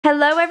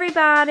Hello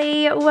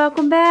everybody,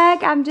 welcome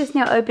back. I'm just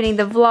now opening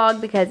the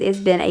vlog because it's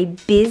been a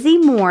busy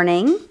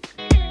morning.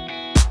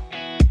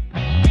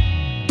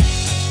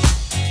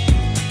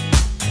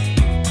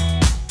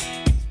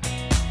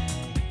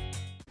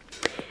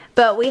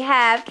 But we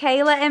have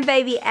Kayla and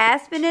baby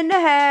Aspen in the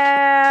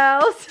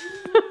house.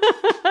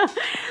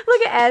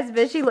 Look at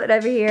Aspen, she looked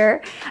over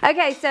here.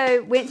 Okay,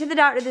 so went to the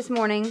doctor this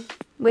morning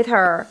with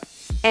her,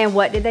 and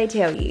what did they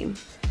tell you?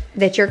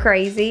 That you're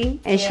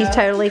crazy and she's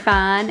totally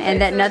fine and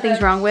that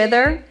nothing's wrong with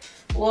her?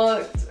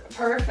 Looked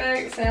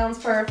perfect, sounds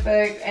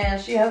perfect,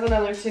 and she has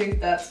another tooth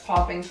that's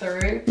popping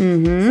through.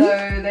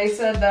 So they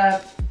said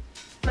that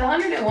the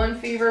 101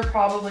 fever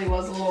probably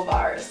was a little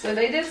virus. So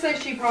they did say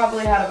she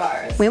probably had a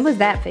virus. When was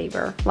that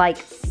fever? Like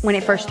when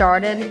it first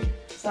started?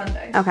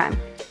 Sunday. Okay.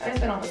 It's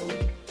been almost a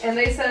week. And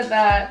they said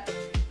that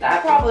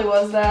that probably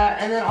was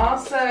that. And then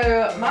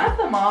also, my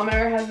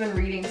thermometer has been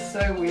reading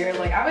so weird.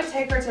 Like, I would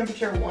take her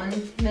temperature 1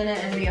 minute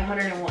and be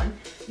 101.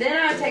 Then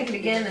I would take it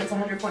again and it's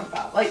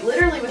 100.5. Like,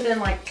 literally within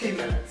like 2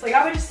 minutes. Like,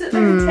 I would just sit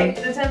there and take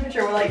the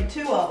temperature with like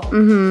 2 of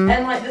them.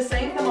 And like the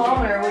same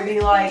thermometer would be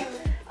like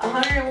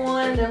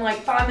 101, then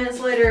like 5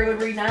 minutes later it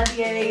would read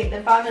 98,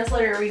 then 5 minutes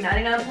later it would read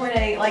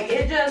 99.8. Like,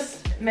 it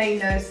just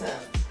made no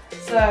sense.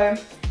 So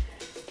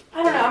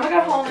I don't know, I'm gonna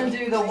go home and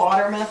do the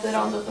water method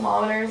on the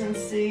thermometers and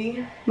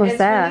see. What's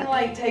that? When you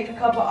like take a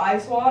cup of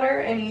ice water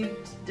and you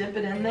dip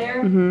it in there,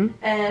 and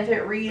if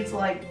it reads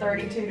like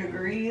 32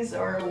 degrees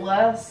or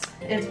less,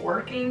 it's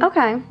working.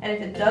 Okay. And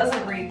if it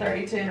doesn't read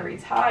 32 and it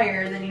reads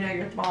higher, then you know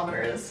your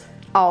thermometer is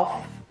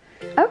off.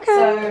 Okay.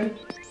 So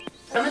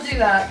I'm gonna do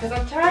that because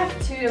I've tried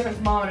 2 different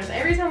thermometers.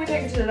 Every time we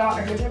take her to the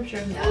doctor, her temperature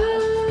is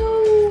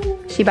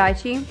normal. She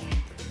bites you?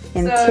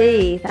 Them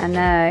teeth, I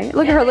know.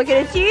 Look at her looking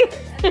at you.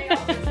 And they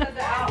also said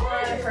the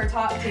outline of her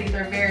top teeth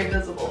are very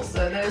visible,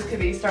 so those could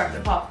be starting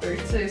to pop through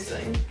too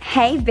soon.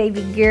 Hey,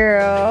 baby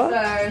girl.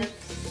 So,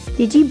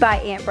 did you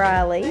bite Aunt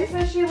Briley? they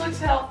said she looks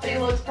healthy,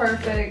 looks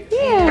perfect.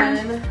 Yeah.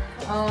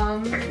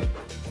 And,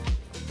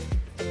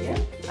 yeah.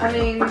 I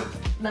mean,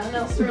 nothing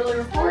else to really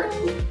report.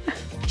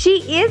 She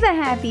is a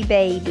happy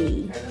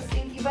baby. There's a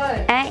stinky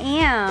butt. I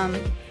am.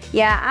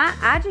 Yeah,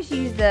 I just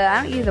use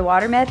I don't use the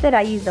water method,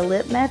 I use the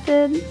lip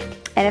method.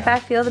 And if I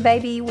feel the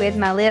baby with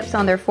my lips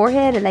on their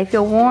forehead and they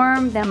feel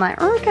warm, then I'm like,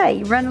 oh, okay,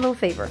 you run a little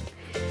fever.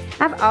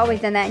 I've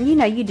always done that, and you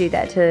know you do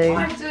that too.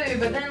 I do,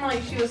 but then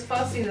like she was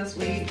fussy this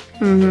week.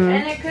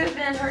 And it could have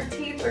been her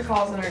teeth are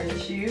causing her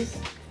issues.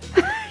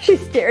 She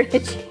stared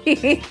at you.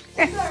 Is that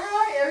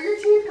right? Are your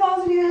teeth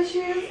causing you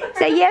issues?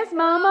 Say yes,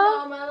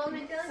 Mama.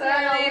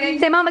 So,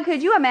 Say, Mama,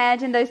 could you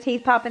imagine those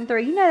teeth popping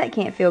through? You know that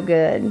can't feel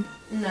good.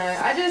 no,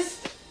 I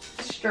just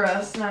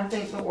stress and I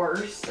think the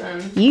worst.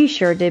 And You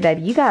sure do,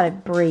 baby. You gotta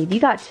breathe. You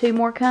got 2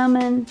 more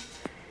coming.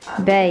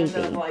 I Baby.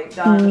 end up, like,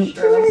 dying of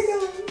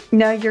stress.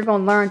 No, you're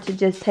gonna learn to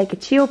just take a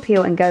chill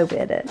pill and go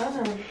with it.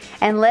 I know.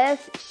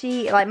 Unless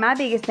like my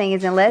biggest thing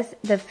is unless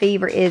the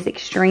fever is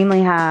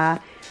extremely high,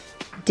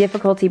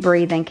 difficulty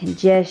breathing,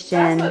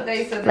 congestion. That's what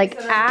they said. They Like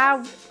said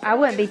I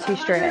wouldn't be too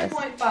stressed.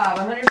 100.5,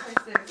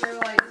 100.6. They were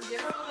like, just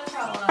give her a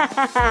little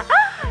Tylenol.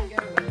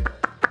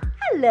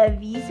 I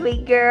love you,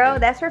 sweet girl.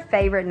 That's her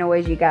favorite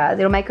noise, you guys.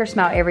 It'll make her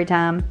smile every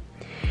time.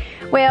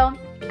 Well,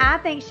 I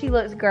think she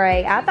looks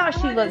great. I thought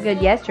she looked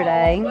good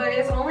yesterday. But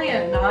it's only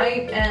at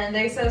night, and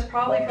they said it's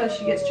probably because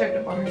she gets choked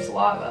up on her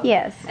saliva.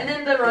 Yes. And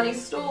then the runny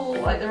stool,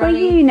 like the Well,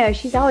 runny you know,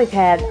 she's always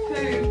had.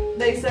 food,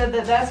 they said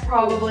that that's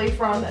probably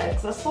from the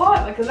excess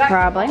saliva, because that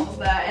Probably. causes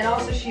that. And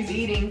also she's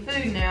eating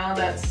food now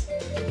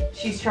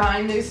she's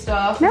trying new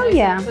stuff. Oh,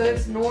 yeah. So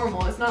it's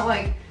normal. It's not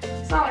like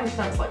her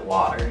stomach's like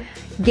water.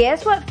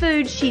 Guess what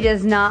food she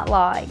does not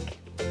like?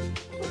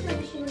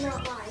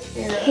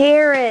 Yeah.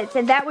 Carrots.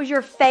 And that was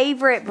your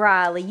favorite,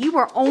 Briley. You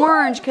were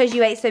orange because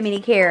you ate so many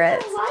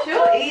carrots.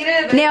 She'll eat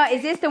it. But Now,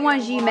 is this the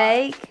ones you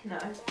make No.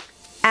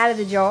 out of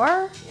the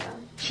jar? Yeah.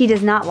 She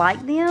does not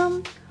like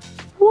them?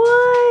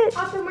 What?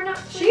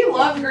 She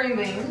loves green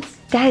beans.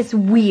 That is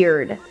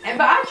weird.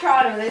 But I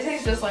tried them. They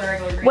taste just like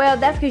regular green Well,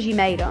 that's because you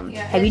made them.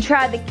 Yeah, Have you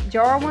tried the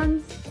jar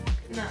ones?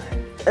 beans. No.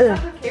 Ugh, The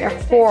they're carrots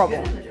taste horrible.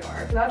 good in the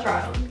jar, 'cause I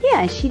tried them.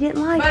 Yeah, she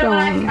didn't like But them.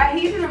 when I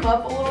heated them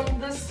up a little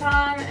this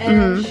time,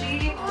 and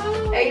she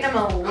ate them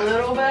a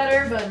little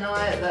better, but not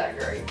that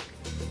great.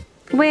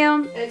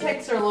 Well, It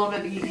takes her a little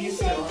bit to get used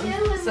to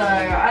them. So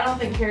I don't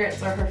think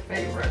carrots are her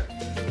favorite.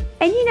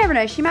 and you never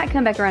know. She might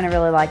come back around and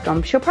really like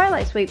them. She'll probably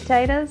like sweet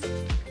potatoes.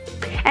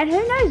 And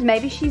who knows,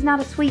 maybe she's not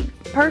a sweet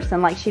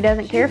person. Like, she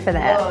doesn't care for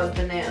that. Loves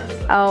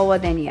bananas. Oh, well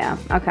then, yeah.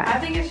 Okay. I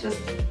think it's just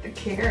the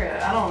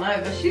carrot. I don't know,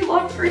 but she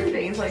loved green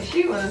beans. Like,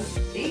 she was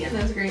eating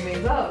those green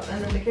beans up,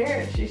 and then the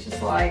carrots, she's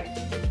just like,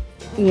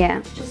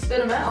 Yeah. just spit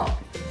them out.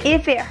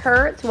 If it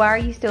hurts, why are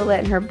you still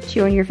letting her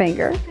chew on your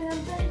finger?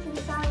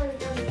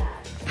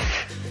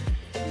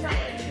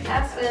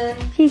 Aspen.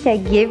 She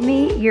said, give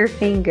me your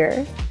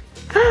finger.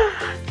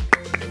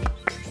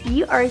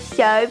 You are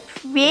so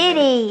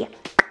pretty.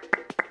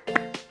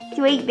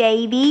 Sweet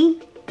baby.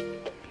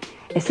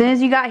 As soon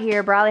as you got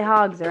here, Briley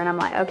hogs her, and I'm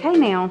like, okay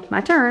now,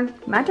 my turn,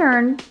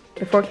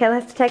 before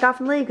Kayla has to take off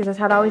and leave, because that's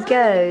how it always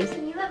goes.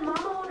 Can you let Mama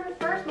hold her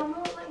first? Mama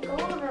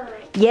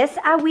Yes,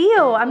 I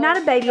will. I'm not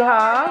a baby We're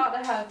hog.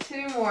 about to have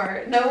 2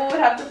 more. No one would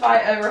have to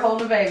fight over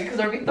holding a baby because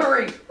there'd be 3.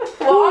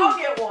 Well, I'll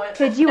get one.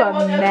 Could you And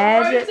we'll just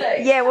imagine?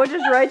 rotate. Yeah, we'll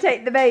just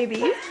rotate the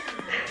babies.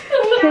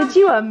 Could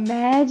you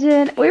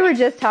imagine? We were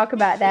just talking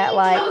about that. I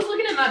Like, was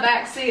looking at my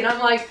back seat and I'm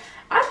like,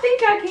 I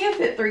think I can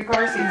fit 3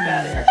 car seats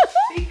back there.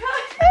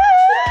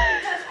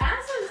 Because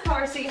Aspen's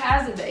car seat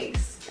has a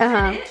base.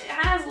 And it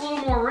has a little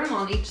more room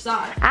on each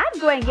side. I'd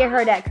go ahead and get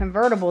her that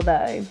convertible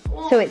though,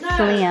 Well, so it's no,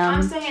 slim.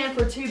 I'm saying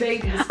for 2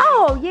 babies.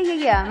 Oh,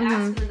 yeah.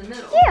 Aspen in the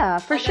middle. Yeah,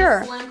 for Like a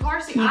sure. slim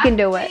car seat. You can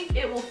do I think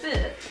it will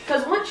fit.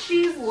 Because once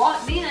she's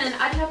locked in,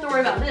 I just have to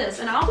worry about this.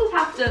 And I'll just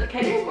have to,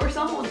 Caleb or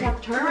someone will just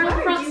have to turn around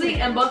the front seat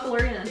and buckle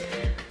her in.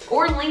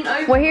 Or lean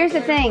over. Well, here's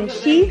the thing.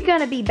 She's going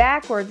to be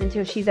backwards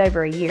until she's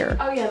over a year.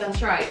 Oh, yeah, that's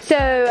right. So,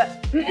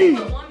 And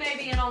put one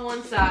baby in on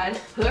one side,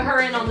 put her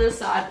in on this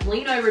side,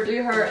 lean over,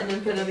 do her, and then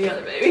put in the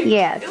other baby.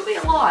 Yes. It'll be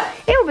a lot.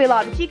 it will be a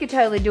lot, but you could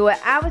totally do it.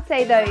 I would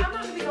say, though, I'm not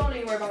going to be going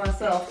anywhere by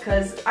myself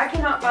because I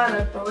cannot find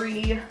a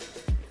 3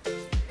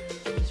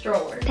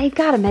 stroller. they've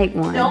got to make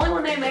one. The only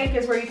one they make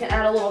is where you can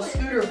add a little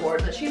scooter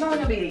board, but she's only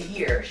going to be a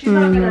year. She's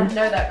not going to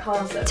know that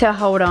concept. To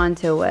hold on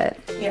to it.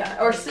 Yeah,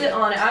 or sit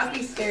on it. I'd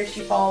be scared she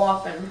fall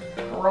off and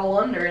roll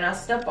under and I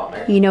step on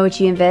her. You know what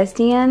you invest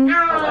in? A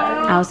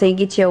I would say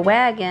get you a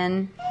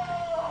wagon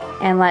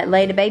and like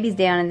lay the babies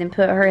down and then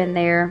put her in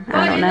there.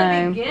 I don't in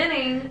know. the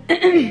beginning,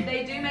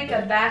 they do make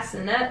a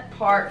bassinet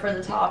part for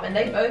the top, and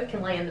they both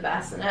can lay in the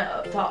bassinet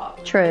up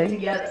top. True.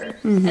 Together.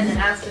 And then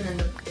Aspen in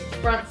the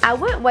front seat. I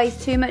wouldn't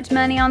waste too much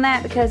money on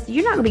that because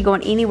you're not going to be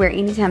going anywhere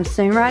anytime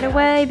soon right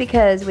away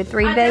because with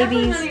 3 I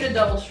babies. definitely need a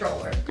double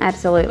stroller.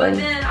 Absolutely. But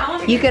then I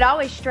want to You could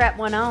always strap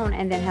one on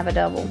and then have a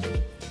double.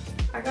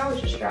 I could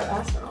always just strap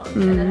Aspen on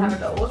and then have a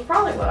double. It's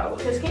probably what I would.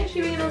 Because can't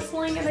she be in a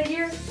sling in a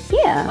year?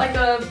 Yeah. Like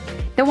a,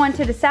 The one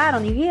to the side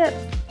on your hip.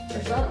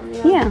 or something.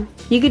 Yeah.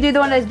 You could do the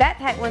one of those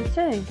backpack ones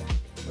too.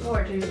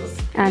 Lord Jesus.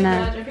 I know.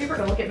 Imagine people are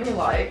going to look at me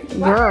like,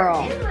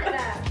 Girl.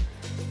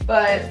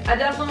 but I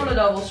definitely want a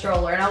double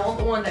stroller, and I want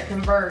the one that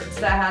converts,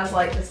 that has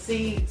like the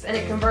seats, and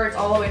it converts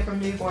all the way from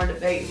newborn to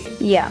baby.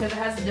 Yeah. Because it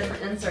has the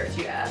different inserts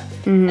you add.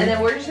 And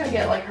then we're just gonna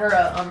get like her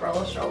a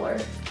umbrella stroller.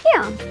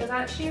 Yeah.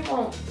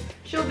 Because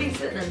she'll be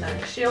sitting in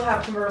that. She'll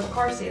have a convertible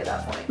car seat at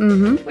that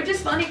point. Which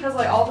is funny because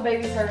like all the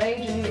babies her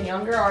age and even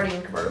younger are already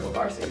in convertible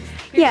car seats.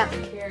 Yeah.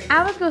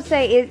 I was going to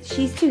say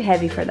she's too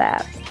heavy for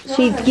that.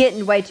 She's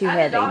getting way too At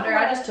heavy the doctor,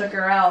 I just took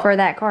her out. for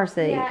that car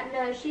seat. Yeah,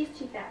 no, she's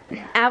too fat for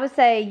that. I would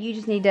say you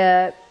just need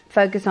to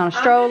focus on a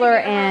stroller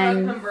I'm gonna get her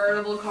and a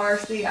convertible car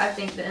seat. I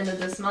think the end of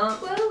this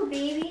month. Whoa,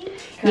 baby.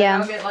 Yeah.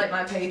 I'll get like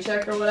my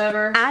paycheck or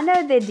whatever. I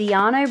know the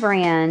Deano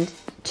brand,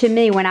 to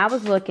me, when I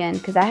was looking,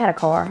 because I had a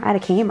car, I had a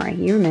Camry,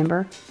 you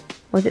remember.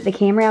 Was it the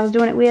Camry I was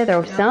doing it with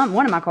or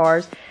one of my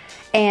cars?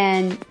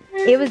 And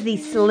it was the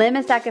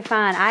slimmest I could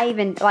find. I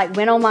even like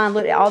went online,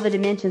 looked at all the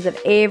dimensions of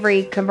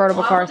every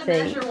convertible car I want to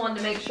seat. measure one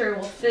to make sure it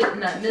will fit in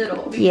that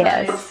middle. Because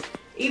Yes.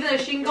 even though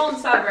she can go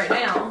inside right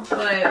now,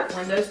 but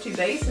when those 2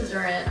 bases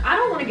are in, I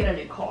don't want to get a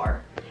new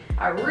car.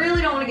 I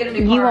really don't want to get a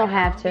new car. You won't right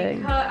have now to.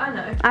 Because, I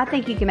know. I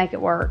think you can make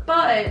it work.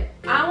 But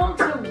I want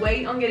to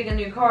wait on getting a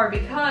new car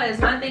because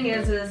my thing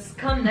is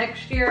come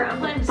next year, I'm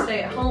planning to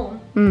stay at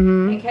home.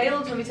 And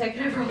Caleb's going to be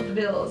taking over all the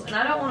bills. And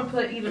I don't want to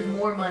put even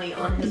more money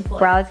on his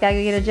plate. Riley's got to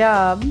go get a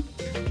job.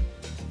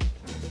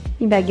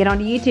 You better get on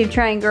the YouTube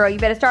train, girl. You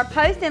better start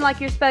posting like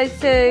you're supposed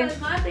to. Because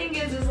my thing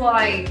is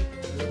like,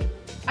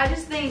 I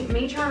just think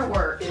me trying to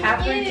work,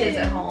 have 3 kids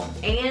at home,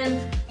 and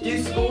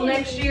do school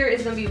next year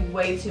is going to be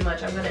way too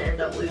much. I'm going to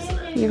end up losing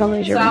it. You're going to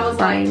lose your So I was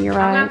brain, like, you're I'm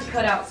right. going to have to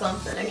cut out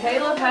something. And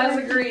Caleb has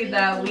agreed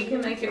that we can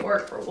make it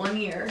work for 1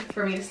 year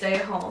for me to stay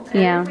at home.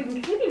 And Yeah. if we can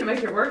continue to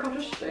make it work, I'll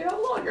just stay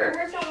out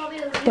longer.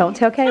 Don't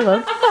tell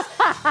Caleb. Don't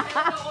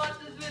watch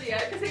this video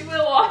because he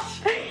will watch.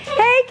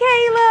 Hey,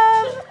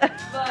 Caleb.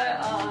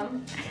 But,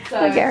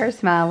 so, Look at her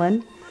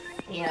smiling.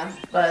 yeah,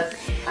 but,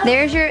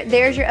 There's your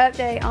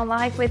update on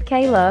life with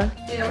Kayla.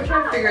 yeah, we're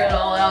trying to figure it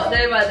all out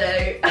day by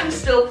day. I'm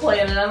still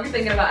planning. I'm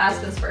thinking about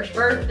Aspen's first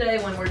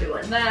birthday, when we're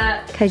doing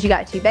that. Because you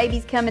got 2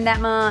 babies coming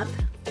that month.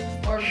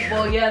 Or,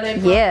 well, yeah, they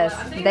Yes,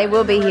 I think they I'm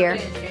will doing be my here.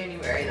 birthday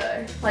in January,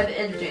 though. Like the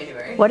end of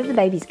January. What if the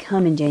babies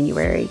come in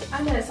January?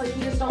 I know, it's like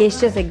you just don't It's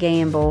know. just a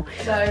gamble.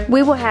 So,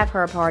 We will have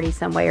her a party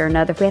some way or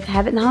another if we have to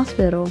have it in the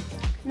hospital.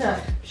 no,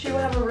 she will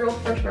have a real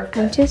first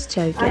birthday. I'm just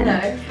joking. I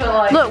know, but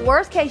like, Look,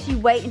 worst case, you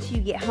wait until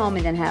you get home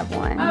and then have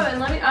one. oh,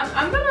 and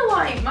I'm gonna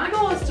like, my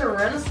goal is to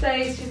rent a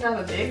space. She's gonna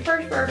have a big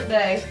first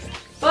birthday,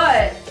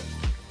 but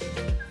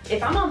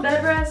if I'm on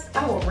bed rest,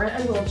 I will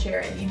rent a wheelchair,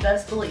 and you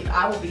best believe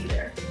I will be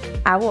there.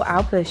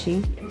 I'll push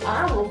you.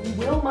 I will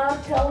wheel my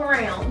tail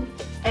around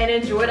and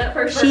enjoy that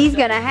first birthday. She's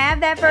gonna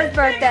have that first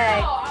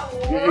birthday.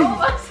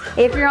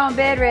 If you're on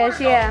bed rest,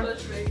 yeah.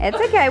 It's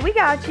okay, we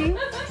got you.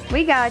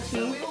 We got So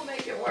you. we will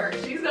make it work.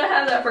 She's gonna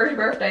have that first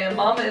birthday, and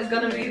Mama is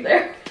gonna be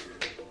there.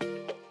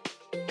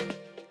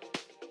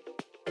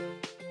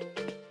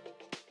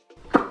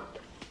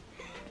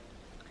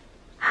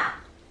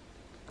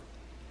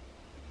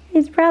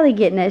 He's probably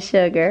getting that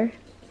sugar.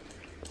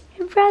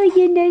 You're probably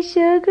getting that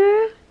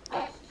sugar.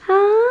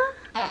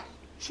 Huh?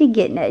 She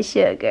getting that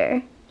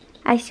sugar.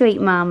 Our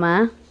sweet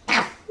mama.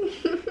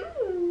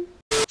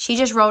 She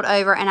just rolled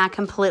over and I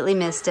completely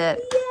missed it.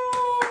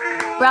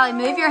 Yay. Riley,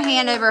 move your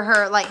hand over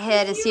her like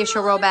head and see if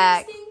she'll roll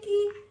back.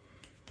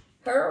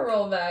 Her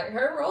roll back.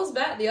 Her rolls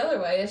back the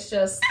other way. It's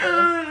just...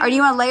 Or do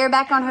you want to lay her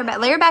back on her back?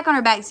 Lay her back on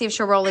her back and see if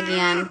she'll roll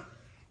again.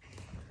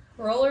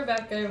 Roll her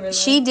back over there.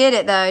 She did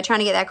it though, trying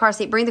to get that car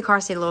seat. Bring the car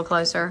seat a little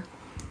closer.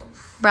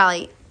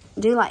 Riley,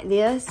 do like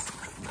this,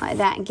 like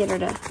that, and get her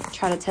to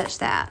try to touch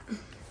that.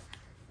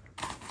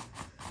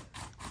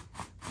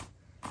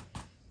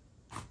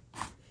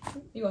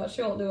 You watch,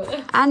 she won't do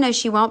it. I know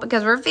she won't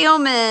because we're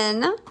filming.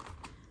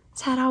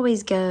 That's how it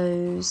always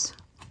goes.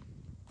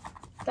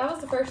 That was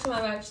the first time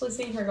I've actually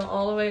seen her go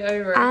all the way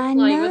over. I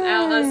like, know.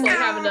 without us like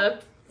having to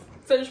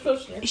finish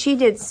pushing her. She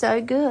did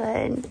so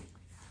good.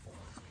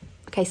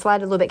 Okay,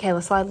 slide a little bit,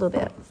 Kayla. Slide a little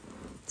bit.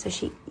 So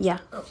she, yeah.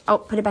 Oh,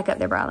 put it back up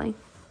there, Riley.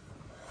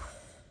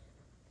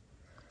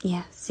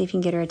 Yeah, see if you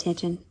can get her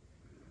attention.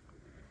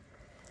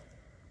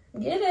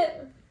 Get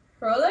it.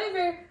 Roll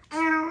over.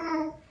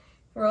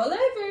 Roll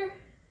over.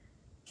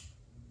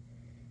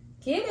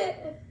 Get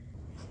it.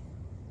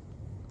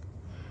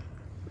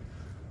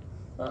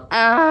 We're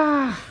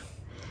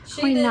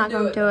not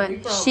going to do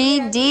it.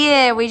 She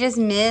did. We just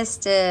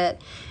missed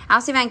it.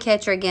 I'll see if I can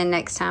catch her again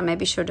next time.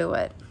 Maybe she'll do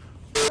it.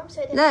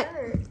 Look,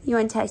 you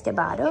want to touch the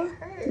bottle?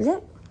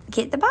 Look,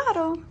 get the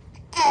bottle.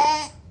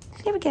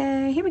 Here we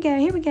go. Here we go.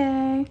 Here we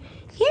go.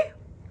 Here.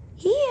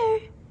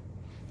 Here.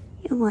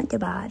 You want the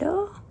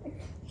bottle?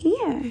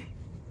 Here.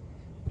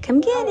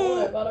 Come get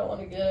it. I don't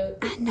want to get it.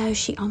 I know,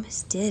 she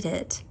almost did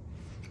it.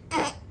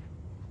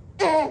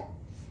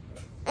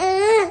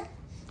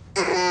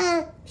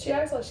 She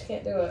acts like she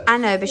can't do it. I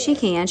know, but she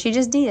can. She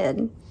just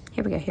did.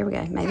 Here we go. Here we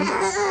go. Maybe.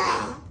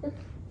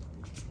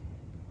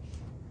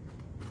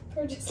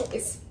 Or just like...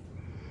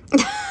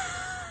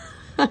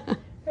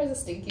 There's a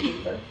stinky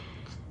beaver.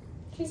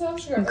 She's all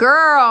sugar.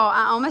 Girl,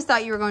 I almost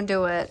thought you were going to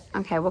do it.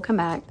 Okay, we'll come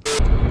back.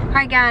 All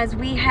right, guys,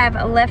 we have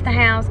left the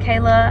house.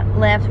 Kayla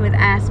left with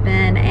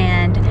Aspen,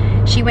 and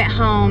she went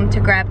home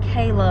to grab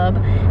Caleb,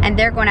 and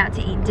they're going out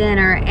to eat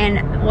dinner.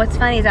 And what's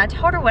funny is I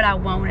told her what I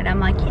wanted. I'm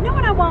like, you know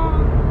what I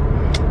want?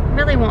 I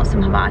really want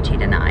some hibachi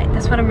tonight.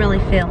 That's what I'm really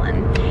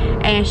feeling.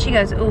 And she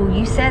goes, ooh,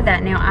 you said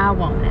that, now I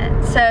want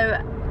it. So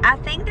I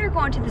think they're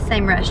going to the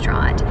same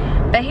restaurant.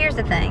 But here's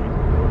the thing.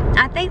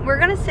 I think we're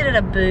gonna sit at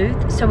a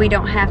booth so we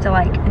don't have to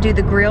like do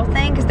the grill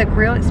thing, because the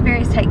grill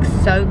experience takes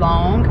so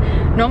long.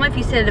 Normally if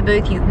you sit at a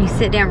booth, you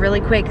sit down really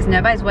quick because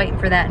nobody's waiting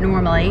for that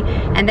normally,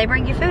 and they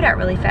bring your food out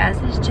really fast,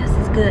 and it's just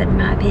as good in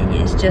my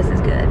opinion. It's just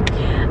as good.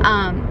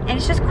 And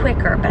it's just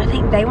quicker, but I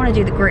think they want to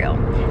do the grill.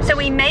 So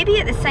we may be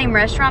at the same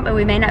restaurant, but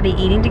we may not be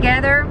eating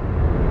together.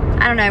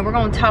 I don't know, we're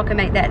gonna talk and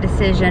make that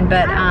decision,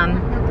 but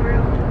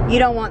you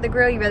don't want the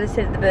grill? You'd rather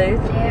sit at the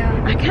booth?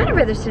 Yeah. I kind of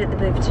rather sit at the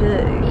booth too.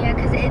 Yeah,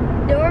 because it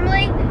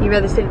normally... You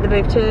rather sit at the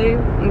booth too?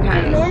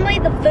 Okay. Normally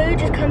the food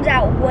just comes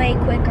out way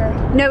quicker.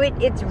 No,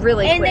 it's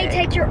really quick. And they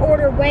take your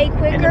order way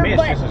quicker, And the meat's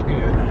but... just as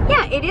good.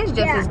 Yeah, it is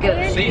just as good,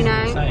 it is. you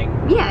know? The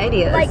same. Yeah, it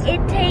is. Like,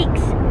 it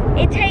takes...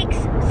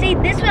 See,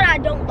 this is what I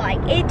don't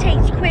like. It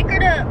takes quicker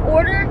to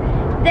order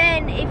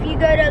than if you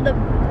go to the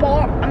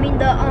bar...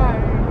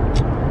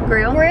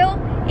 grill?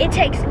 It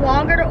takes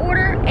longer to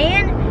order,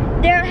 and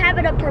they're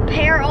having to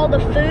prepare all the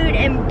food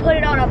and put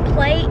it on a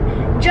plate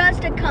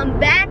just to come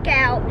back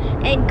out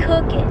and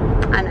cook it.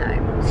 I know.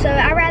 So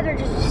I'd rather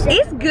just sit.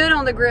 It's good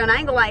on the grill, and I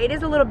ain't gonna lie, it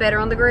is a little better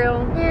on the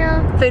grill.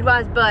 Yeah.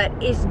 Food-wise, but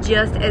it's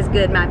just as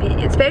good in my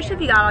opinion. Especially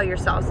if you got all your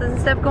sauces and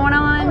stuff going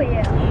on. Oh,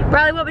 yeah.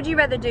 Riley, what would you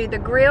rather do, the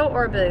grill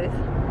or a booth?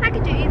 I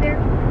could do either.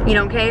 You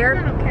don't care?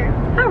 I don't care.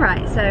 All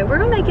right, so we're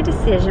gonna make a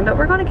decision, but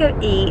we're gonna go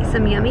eat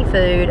some yummy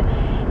food,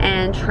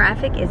 and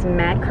traffic is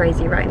mad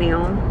crazy right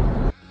now.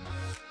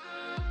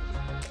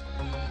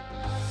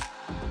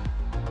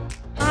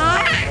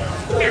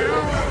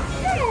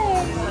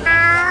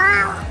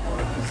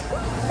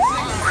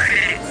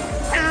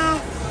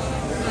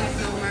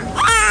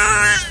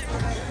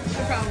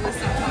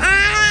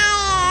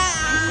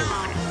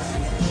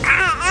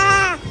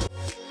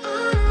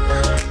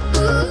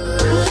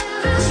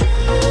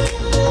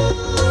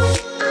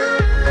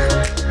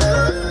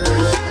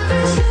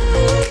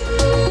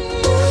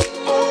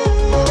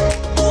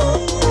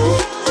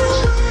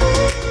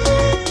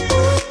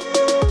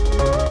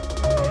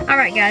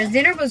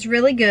 Dinner was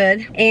really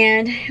good,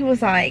 and it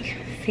was like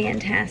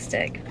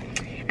fantastic.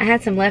 I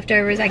had some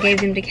leftovers. I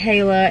gave them to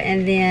Kayla,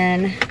 and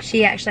then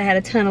she actually had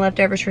a ton of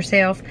leftovers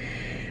herself.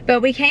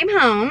 But we came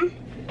home,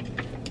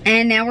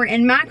 and now we're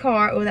in my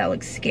car. Oh, that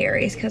looks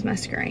scary. It's because my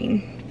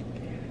screen.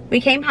 We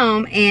came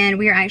home, and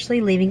we are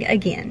actually leaving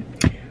again.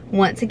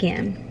 Once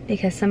again.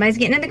 Because somebody's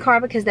getting in the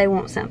car because they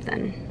want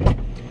something.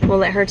 We'll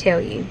let her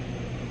tell you.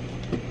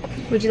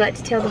 Would you like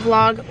to tell the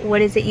vlog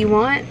what is it you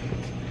want?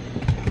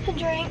 A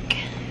drink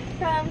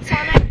from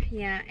Sonic.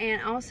 Yeah,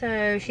 and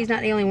also she's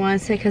not the only one,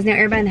 so because now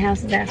everybody in the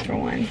house has asked for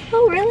one.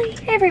 Oh, really?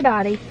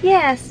 Everybody,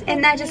 yes,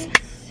 and that just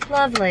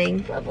lovely.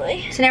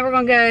 Lovely. So now we're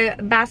gonna go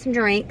buy some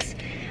drinks,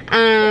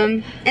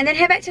 and then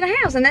head back to the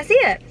house, and that's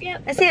it.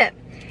 Yep. That's it.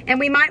 And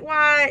we might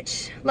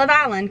watch Love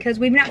Island because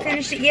we've not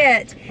finished it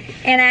yet.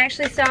 And I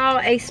actually saw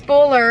a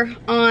spoiler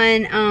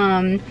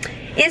on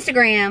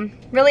Instagram.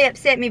 Really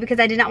upset me because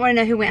I did not want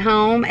to know who went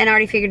home, and I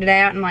already figured it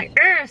out. And I'm like,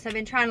 ugh. So I've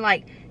been trying to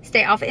like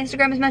stay off of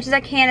Instagram as much as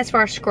I can as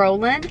far as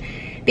scrolling,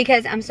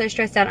 because I'm so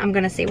stressed out. I'm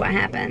gonna see what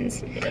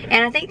happens.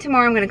 And I think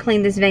tomorrow I'm gonna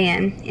clean this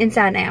van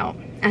inside and out.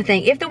 I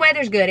think if the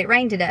weather's good. It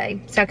rained today,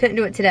 so I couldn't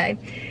do it today.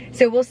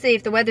 So we'll see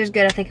if the weather's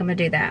good. I think I'm gonna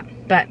do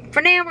that. But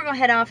for now, we're gonna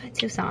head off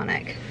to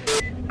Sonic.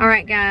 All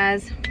right,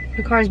 guys.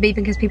 The car's beeping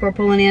because people are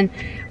pulling in.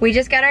 We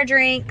just got our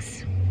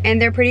drinks,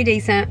 and they're pretty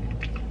decent.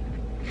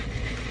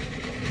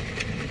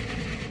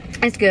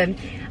 It's good.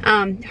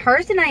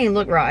 Hers did not even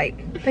look right,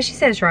 but she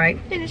said it's right.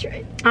 It is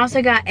right. I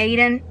also got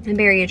Aiden and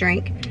Barry a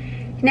drink.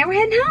 Now we're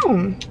heading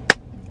home.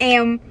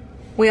 And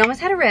we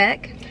almost had a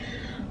wreck.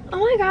 Oh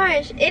my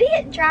gosh,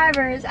 idiot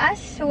drivers, I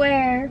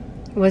swear.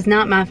 It was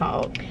not my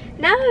fault.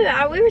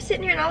 No, we were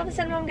sitting here and all of a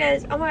sudden Mom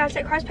goes, oh my gosh,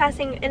 that car's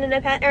passing and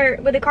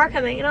with a car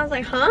coming. And I was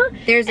like, huh?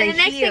 There's and a the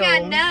next hill. thing I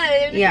know,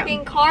 there's a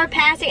freaking car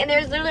passing, and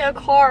there's literally a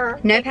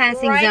car. No like,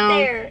 passing right zone.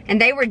 there. And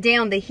they were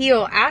down the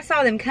hill. I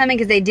saw them coming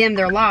because they dimmed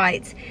their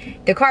lights.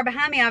 The car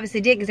behind me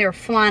obviously did because they were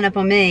flying up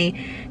on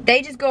me.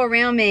 They just go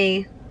around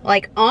me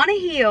like on a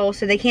hill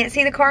so they can't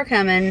see the car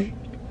coming.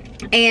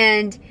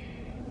 And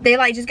they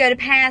like just go to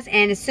pass,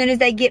 and as soon as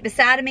they get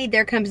beside of me,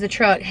 there comes the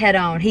truck head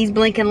on. He's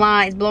blinking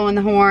lights, blowing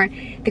the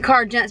horn. The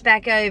car jumps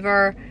back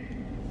over.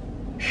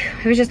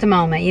 It was just a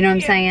moment, you know what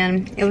I'm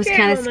saying? It was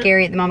kind of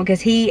scary at the moment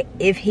because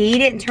if he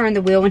didn't turn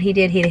the wheel when he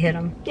did, he'd have hit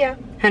him. Yeah.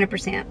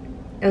 100%.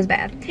 It was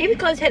bad. He was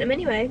close to hitting him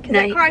anyway, because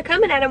that car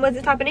coming at him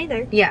wasn't stopping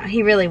either. Yeah,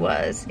 he really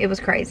was. It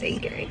was crazy.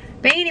 Scary.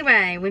 But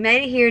anyway, we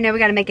made it here. Now we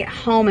got to make it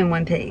home in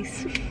one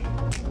piece.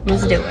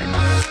 Let's do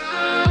it.